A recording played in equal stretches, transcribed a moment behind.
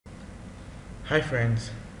Hi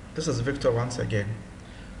friends, this is Victor once again.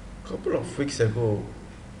 A couple of weeks ago,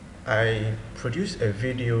 I produced a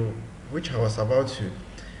video which I was about to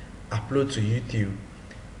upload to YouTube,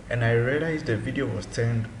 and I realized the video was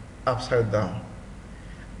turned upside down.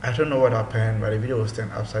 I don't know what happened, but the video was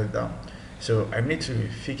turned upside down. So I need to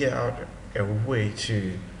figure out a way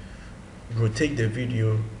to rotate the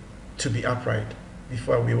video to be upright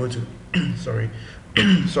before I'll be able to sorry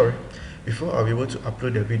sorry before I'll be able to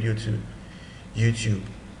upload the video to YouTube.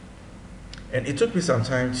 And it took me some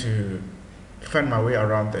time to find my way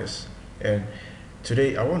around this. And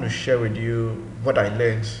today I want to share with you what I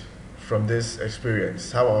learned from this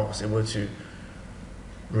experience, how I was able to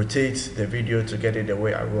rotate the video to get it the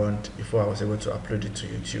way I want before I was able to upload it to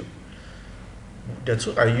YouTube. The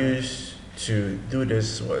tool I used to do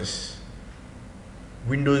this was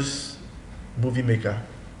Windows Movie Maker.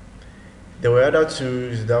 There were other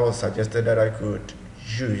tools that was suggested that I could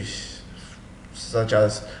use, such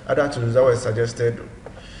as other tools that were suggested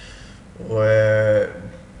were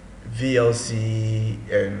VLC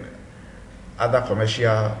and other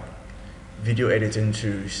commercial video editing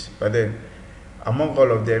tools. But then among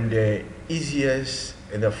all of them, the easiest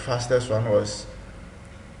and the fastest one was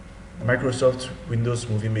Microsoft Windows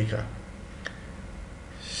Movie Maker.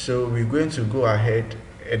 So we're going to go ahead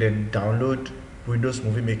and then download Windows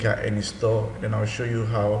Movie Maker and install, and I'll show you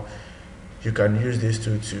how you can use this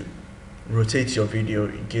tool to rotate your video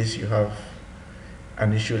in case you have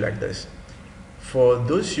an issue like this. For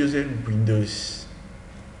those using Windows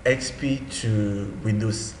XP to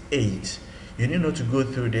Windows 8, you need not to go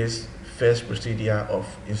through this first procedure of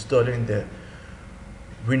installing the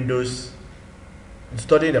Microsoft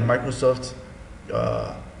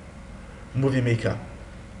Movie Maker,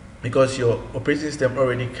 because your operating system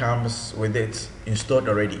already comes with it installed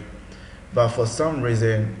already. But for some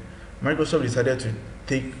reason, Microsoft decided to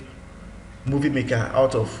take Movie Maker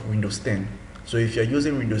out of Windows 10. So if you're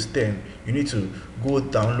using Windows 10, you need to go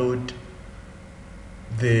download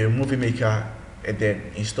the Movie Maker and then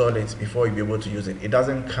install it before you'll be able to use it. It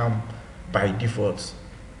doesn't come by default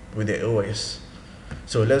with the OS.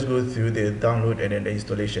 So let's go through the download and then the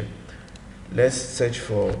installation. Let's search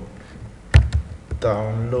for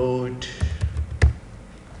download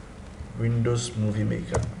Windows Movie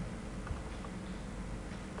Maker.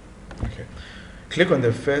 Okay. Click on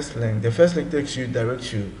the first link. The first link takes you direct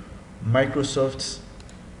to Microsoft's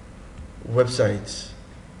website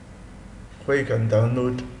where you can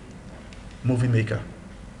download Movie Maker.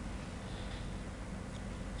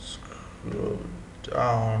 Scroll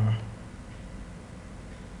down.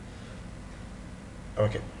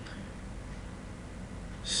 Okay.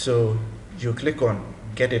 So you click on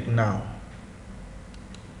Get It Now.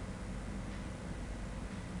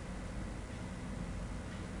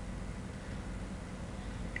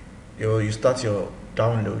 You start your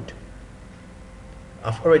download.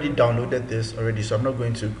 I've already downloaded this already, so I'm not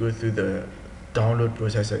going to go through the download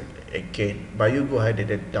process again, but you go ahead and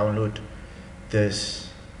then download this.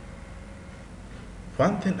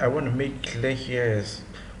 One thing I want to make clear here is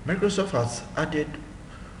Microsoft has added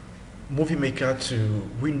Movie Maker to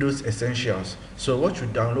Windows Essentials. So what you're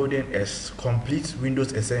downloading is complete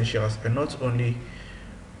Windows Essentials and not only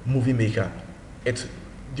Movie Maker. It's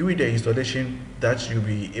during the installation that you'll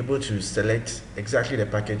be able to select exactly the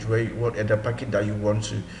package the package that you want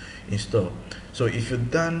to install. So if you're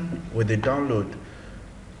done with the download,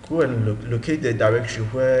 go and locate the directory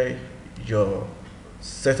where your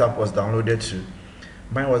setup was downloaded to.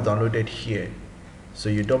 Mine was downloaded here. So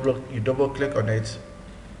you double click on it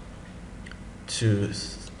to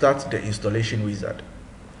start the installation wizard.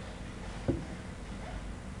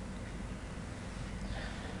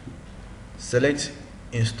 Select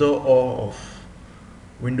Install all of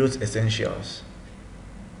Windows Essentials.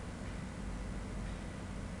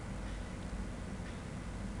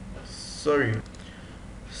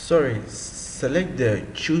 Select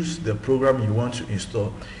choose the program you want to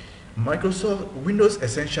install. Microsoft Windows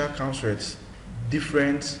Essential comes with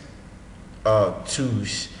different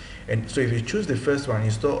tools, and so if you choose the first one,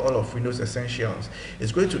 install all of Windows Essentials,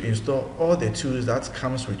 it's going to install all the tools that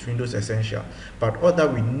comes with Windows Essential. But all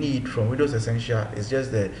that we need from Windows Essential is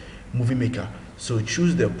just the Movie Maker. So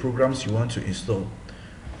choose the programs you want to install.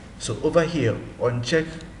 So over here, uncheck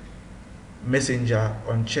Messenger,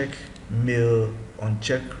 uncheck Mail,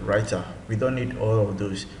 uncheck Writer. We don't need all of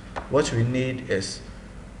those. What we need is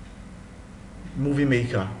Movie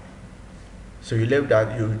Maker. So you leave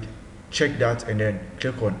that, you check that, and then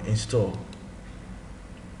click on Install.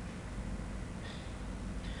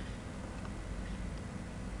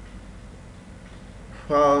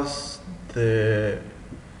 Whilst the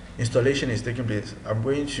installation is taking place. I'm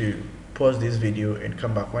going to pause this video and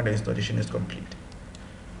come back when the installation is complete.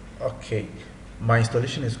 Okay, my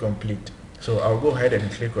installation is complete, so I'll go ahead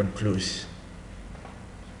and click on close.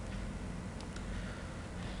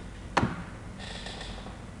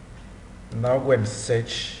 Now go and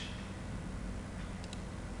search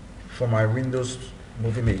for my Windows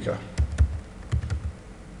Movie Maker.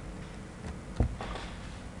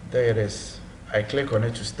 There it is. I click on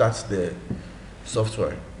it to start the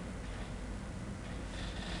software.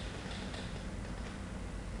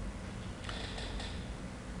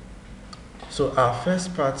 So our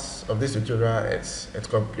first part of this tutorial is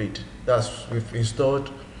complete. That's we've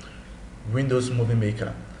installed Windows Movie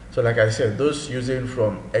Maker. So like I said, those using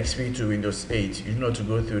from XP to Windows 8, you don't have to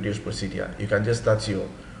go through this procedure. You can just start your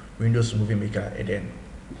Windows Movie Maker and then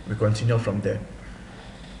we continue from there.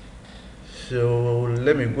 So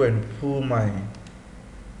let me go and pull my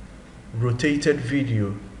rotated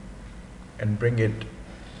video and bring it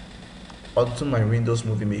onto my Windows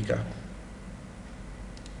Movie Maker.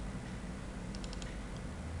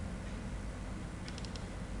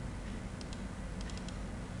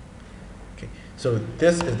 Okay, so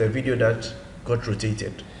this is the video that got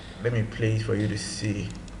rotated. Let me play it for you to see.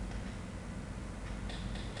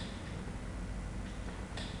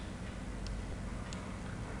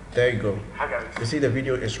 There you go. You see the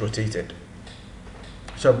video is rotated.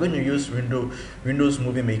 So I'm going to use Windows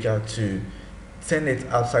Movie Maker to turn it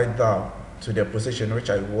upside down to the position which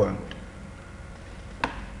I want.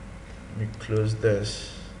 Let me close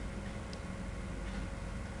this.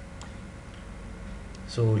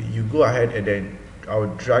 So you go ahead and then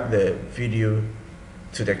I'll drag the video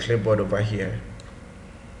to the clipboard over here.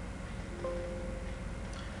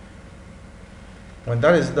 When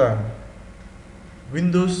that is done,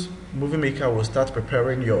 Windows Movie Maker will start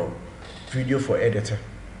preparing your video for editing.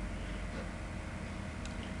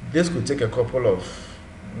 This could take a couple of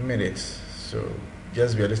minutes, so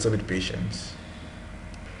just be a little bit patient.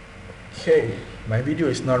 Okay, my video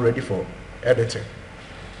is now ready for editing.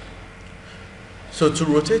 So to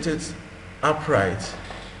rotate it upright,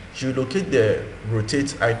 you locate the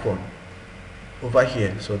rotate icon over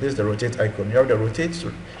here. So this is the rotate icon. You have the rotate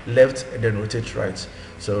left and then rotate right.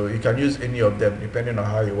 So you can use any of them depending on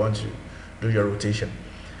how you want to do your rotation.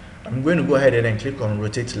 I'm going to go ahead and then click on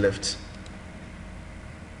rotate left.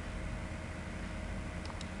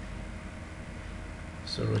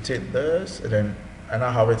 So rotate this and I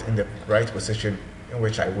now have it in the right position in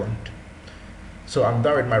which I want. So I'm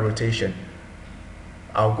done with my rotation.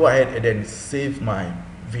 I'll go ahead and then save my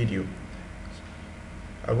video.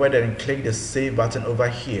 I'll go ahead and click the save button over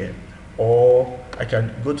here, or I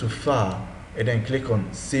can go to file and then click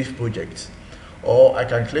on save project, or I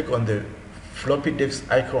can click on the floppy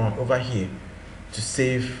disk icon over here to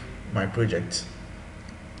save my project.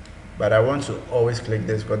 But I want to always click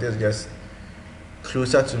this because this is just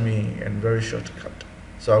closer to me and very shortcut.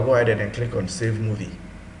 So I'll go ahead and then click on save movie.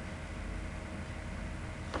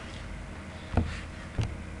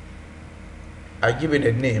 I give it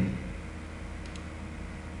a name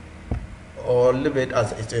or leave it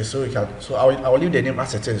as it is, so I'll leave the name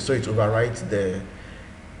as it is so it overwrites the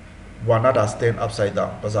one that has turned upside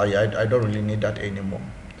down, because I don't really need that anymore.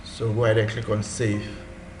 So go ahead and click on save.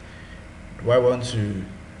 Do I want to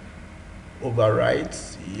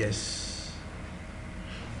overwrite? Yes.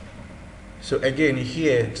 So again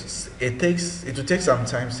here it will take some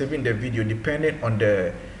time saving the video depending on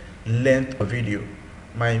the length of video.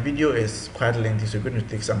 My video is quite lengthy, so it's going to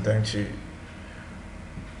take some time to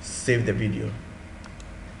save the video.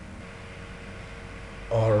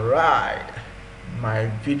 Alright, my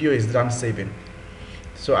video is done saving.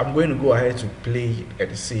 So I'm going to go ahead to play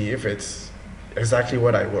and see if it's exactly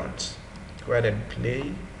what I want. Go ahead and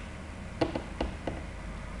play.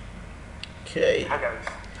 Okay.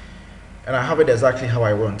 And I have it exactly how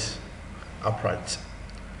I want, upright.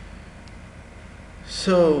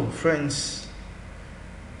 So friends,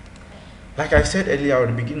 like I said earlier at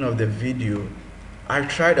the beginning of the video, I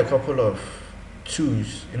tried a couple of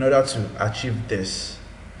tools in order to achieve this,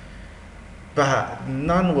 but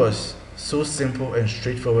none was so simple and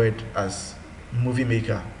straightforward as Movie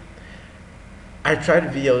Maker. I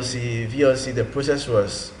tried VLC, the process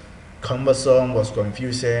was cumbersome, was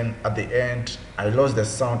confusing. At the end, I lost the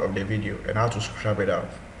sound of the video and I had to scrap it out.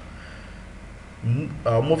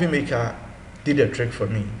 Movie Maker did a trick for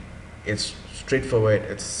me. It's straightforward,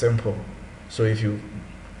 it's simple. So if you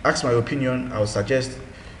ask my opinion, I would suggest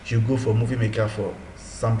you go for Movie Maker for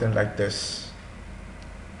something like this.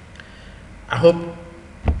 I hope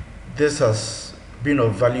this has been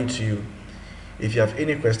of value to you. If you have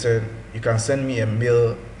any question, you can send me a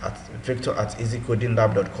mail at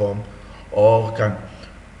victor@easycodinglab.com, or can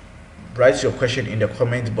write your question in the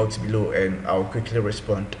comment box below and I'll quickly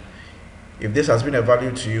respond. If this has been a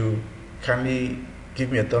value to you, kindly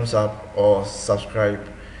give me a thumbs up or subscribe.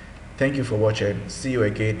 Thank you for watching. See you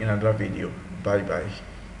again in another video. Bye bye.